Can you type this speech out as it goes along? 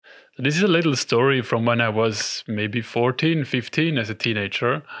This is a little story from when I was maybe 14, 15 as a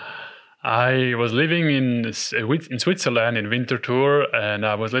teenager. I was living in Switzerland in Winterthur, and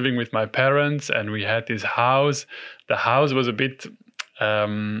I was living with my parents, and we had this house. The house was a bit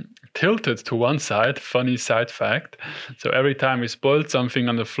tilted to one side, funny side fact. So every time we spoiled something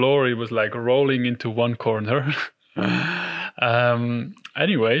on the floor, it was like rolling into one corner.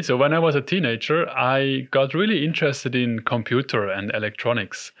 Anyway, so when I was a teenager, I got really interested in computer and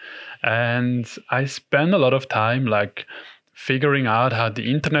electronics. And I spent a lot of time like figuring out how the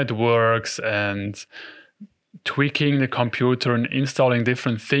internet works and tweaking the computer and installing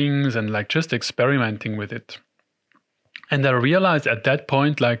different things and like just experimenting with it. And I realized at that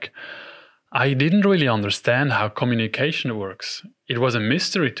point, like, I didn't really understand how communication works. It was a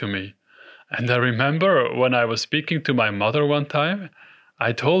mystery to me. And I remember when I was speaking to my mother one time,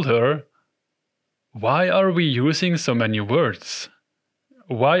 I told her, why are we using so many words?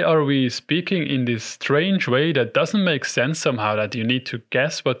 Why are we speaking in this strange way that doesn't make sense somehow, that you need to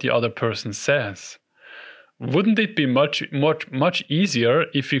guess what the other person says? Wouldn't it be much easier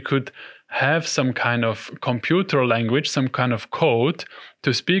if you could have some kind of computer language, some kind of code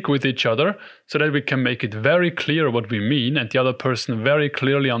to speak with each other so that we can make it very clear what we mean and the other person very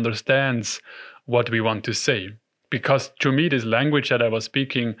clearly understands what we want to say? Because to me, this language that I was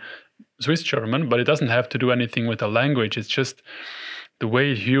speaking, Swiss German, but it doesn't have to do anything with the language. It's just the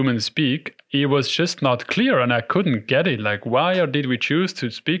way humans speak. It was just not clear and I couldn't get it. Like, why did we choose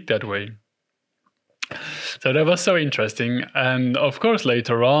to speak that way? So that was so interesting. And of course,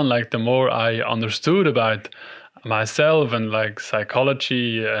 later on, like the more I understood about myself and like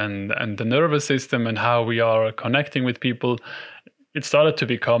psychology and the nervous system and how we are connecting with people, it started to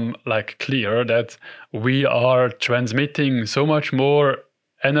become like clear that we are transmitting so much more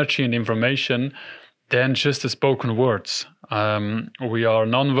energy and information than just the spoken words. We are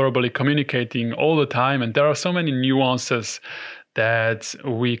non-verbally communicating all the time, and there are so many nuances that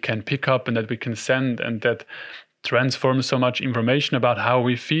we can pick up and that we can send, and that transform so much information about how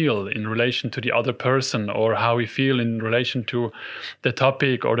we feel in relation to the other person, or how we feel in relation to the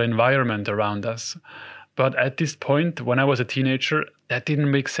topic or the environment around us. But at this point, when I was a teenager, that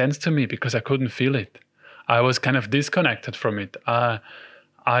didn't make sense to me because I couldn't feel it. I was kind of disconnected from it.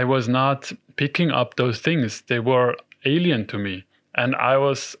 I was not picking up those things. They were alien to me. And I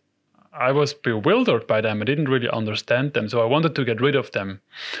was bewildered by them. I didn't really understand them. So I wanted to get rid of them.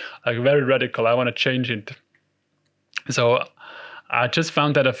 Like, very radical. I want to change it. So I just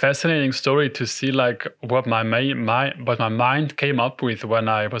found that a fascinating story to see like what my mind came up with when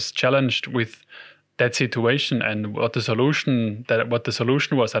I was challenged with that situation, and what the solution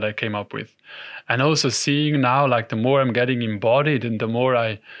was that I came up with. And also seeing now, like, the more I'm getting embodied and the more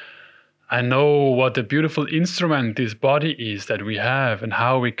I know what a beautiful instrument this body is that we have, and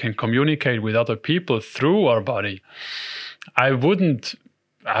how we can communicate with other people through our body. I would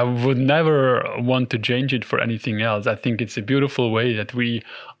never want to change it for anything else. I think it's a beautiful way that we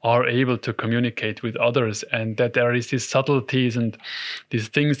are able to communicate with others, and that there is these subtleties and these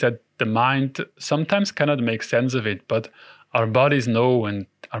things that the mind sometimes cannot make sense of it, but our bodies know, and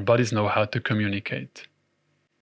our bodies know how to communicate.